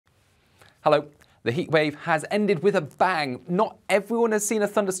Hello. The heatwave has ended with a bang. Not everyone has seen a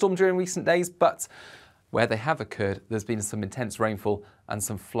thunderstorm during recent days, but where they have occurred, there's been some intense rainfall and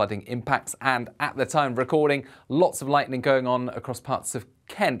some flooding impacts. And at the time of recording, lots of lightning going on across parts of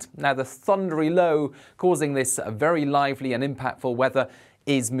Kent. Now, the thundery low causing this very lively and impactful weather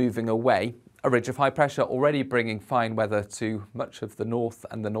is moving away. A ridge of high pressure already bringing fine weather to much of the north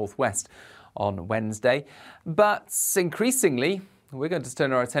and the northwest on Wednesday. But increasingly, we're going to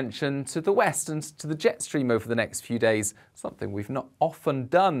turn our attention to the west and to the jet stream over the next few days, something we've not often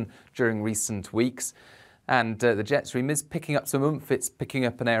done during recent weeks. And the jet stream is picking up some oomph. It's picking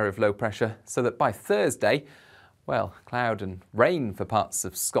up an area of low pressure so that by Thursday, well, cloud and rain for parts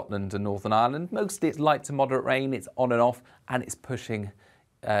of Scotland and Northern Ireland. Mostly it's light to moderate rain, it's on and off, and it's pushing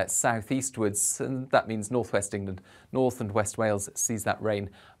southeastwards, and that means northwest England, North and West Wales sees that rain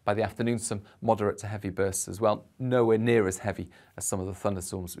by the afternoon. Some moderate to heavy bursts as well, nowhere near as heavy as some of the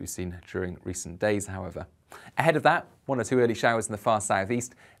thunderstorms we've seen during recent days, however. Ahead of that, 1 or 2 early showers in the far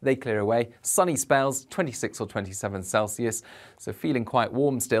southeast. They clear away. Sunny spells, 26 or 27 Celsius, so feeling quite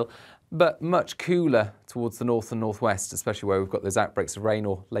warm still, but much cooler towards the north and northwest, especially where we've got those outbreaks of rain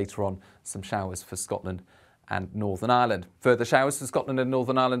or later on some showers for Scotland and Northern Ireland. Further showers for Scotland and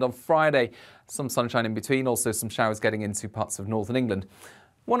Northern Ireland on Friday. Some sunshine in between, also some showers getting into parts of northern England.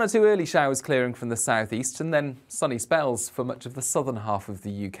 1 or 2 early showers clearing from the southeast, and then sunny spells for much of the southern half of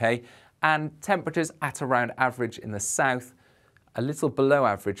the UK, and temperatures at around average in the south, a little below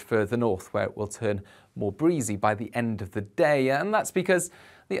average further north, where it will turn more breezy by the end of the day. And that's because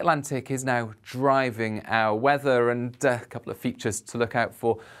the Atlantic is now driving our weather, and a couple of features to look out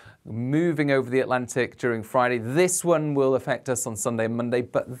for moving over the Atlantic during Friday. This one will affect us on Sunday and Monday,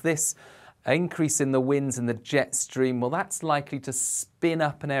 but this increase in the winds and the jet stream, well, that's likely to spin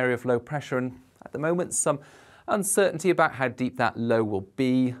up an area of low pressure, and at the moment some uncertainty about how deep that low will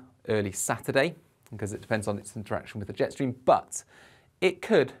be early Saturday, because it depends on its interaction with the jet stream, but it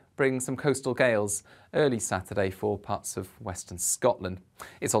could bring some coastal gales early Saturday for parts of western Scotland.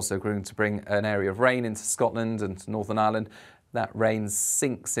 It's also going to bring an area of rain into Scotland and Northern Ireland. That rain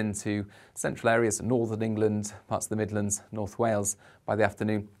sinks into central areas, northern England, parts of the Midlands, North Wales by the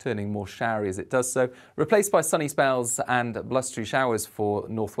afternoon, turning more showery as it does so, replaced by sunny spells and blustery showers for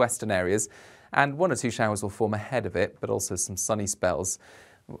northwestern areas. And 1 or 2 showers will form ahead of it, but also some sunny spells.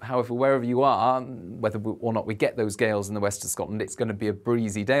 However, wherever you are, whether or not we get those gales in the west of Scotland, it's going to be a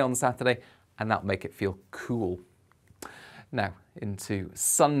breezy day on Saturday, and that'll make it feel cool. Now into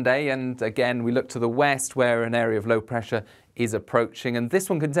Sunday, and again we look to the west where an area of low pressure is approaching, and this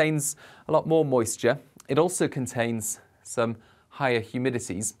one contains a lot more moisture. It also contains some higher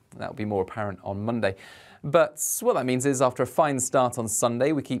humidities. That'll be more apparent on Monday. But what that means is after a fine start on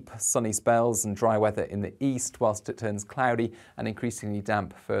Sunday, we keep sunny spells and dry weather in the east whilst it turns cloudy and increasingly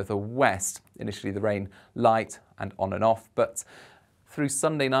damp further west. Initially the rain light and on and off, but through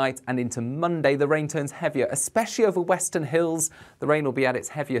Sunday night and into Monday, the rain turns heavier, especially over western hills. The rain will be at its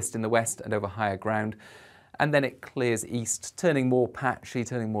heaviest in the west and over higher ground. And then it clears east, turning more patchy,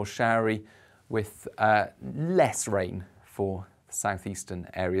 turning more showery, with less rain for the southeastern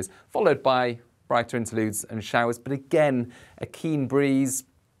areas, followed by brighter interludes and showers. But again, a keen breeze.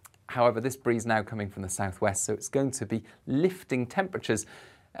 However, this breeze now coming from the southwest, so it's going to be lifting temperatures.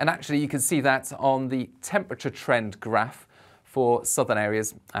 And actually, you can see that on the temperature trend graph for southern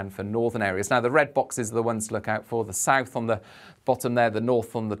areas and for northern areas. Now, the red boxes are the ones to look out for, the south on the bottom there, the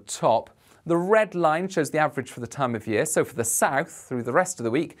north on the top. The red line shows the average for the time of year. So for the south, through the rest of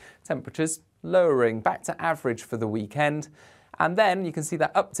the week, temperatures lowering back to average for the weekend. And then you can see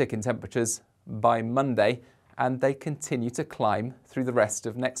that uptick in temperatures by Monday, and they continue to climb through the rest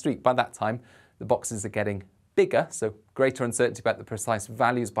of next week. By that time, the boxes are getting bigger, so greater uncertainty about the precise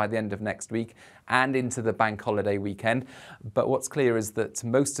values by the end of next week and into the bank holiday weekend. But what's clear is that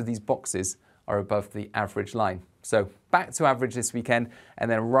most of these boxes are above the average line. So back to average this weekend,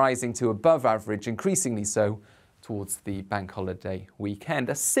 and then rising to above average, increasingly so, towards the bank holiday weekend.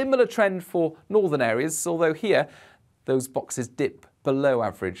 A similar trend for northern areas, although here those boxes dip below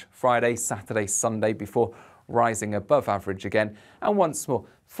average Friday, Saturday, Sunday before rising above average again. And once more,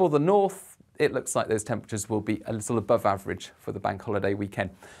 for the north, it looks like those temperatures will be a little above average for the bank holiday weekend.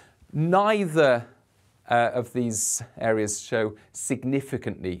 Neither of these areas show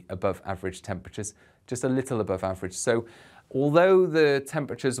significantly above average temperatures, just a little above average. So although the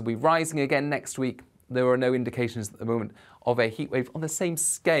temperatures will be rising again next week, there are no indications at the moment of a heatwave on the same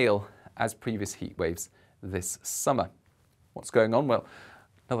scale as previous heatwaves this summer. What's going on? Well,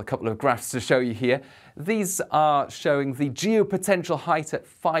 another couple of graphs to show you here. These are showing the geopotential height at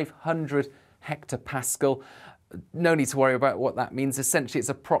 500 hectopascal. no need to worry about what that means. Essentially, it's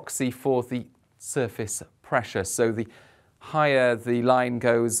a proxy for the surface pressure. So the higher the line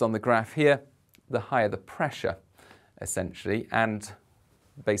goes on the graph here, the higher the pressure, essentially, and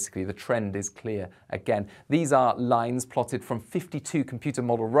basically the trend is clear. Again, these are lines plotted from 52 computer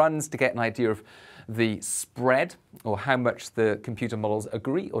model runs to get an idea of the spread, or how much the computer models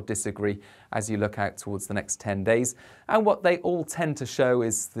agree or disagree as you look out towards the next 10 days. And what they all tend to show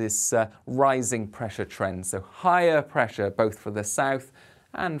is this rising pressure trend. So higher pressure both for the south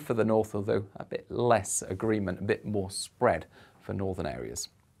and for the north, although a bit less agreement, a bit more spread for northern areas.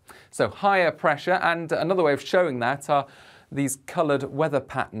 So higher pressure, and another way of showing that are these coloured weather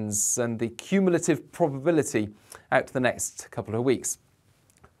patterns and the cumulative probability out to the next couple of weeks.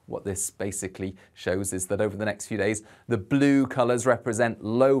 What this basically shows is that over the next few days, the blue colours represent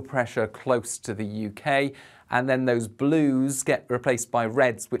low pressure close to the UK, and then those blues get replaced by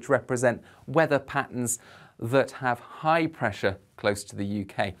reds, which represent weather patterns that have high pressure close to the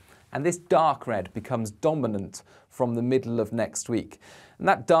UK. And this dark red becomes dominant from the middle of next week. And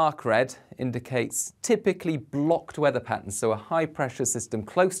that dark red indicates typically blocked weather patterns, so a high pressure system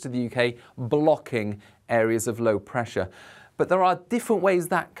close to the UK blocking areas of low pressure. But there are different ways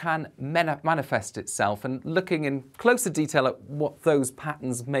that can manifest itself, and looking in closer detail at what those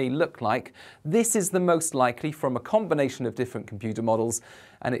patterns may look like, this is the most likely from a combination of different computer models,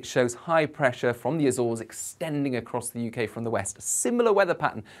 and it shows high pressure from the Azores extending across the UK from the west, a similar weather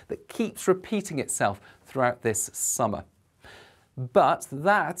pattern that keeps repeating itself throughout this summer. But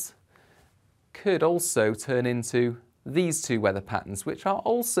that could also turn into these two weather patterns, which are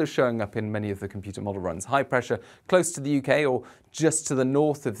also showing up in many of the computer model runs. High pressure close to the UK or just to the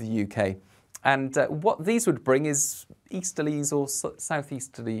north of the UK. And what these would bring is easterlies or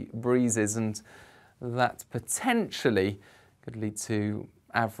southeasterly breezes, and that potentially could lead to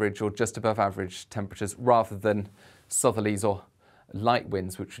average or just above average temperatures rather than southerlies or light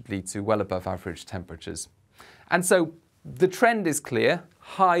winds, which would lead to well above average temperatures. And so the trend is clear: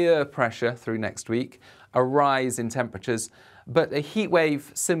 higher pressure through next week, a rise in temperatures, but a heat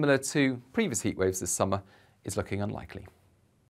wave similar to previous heat waves this summer is looking unlikely.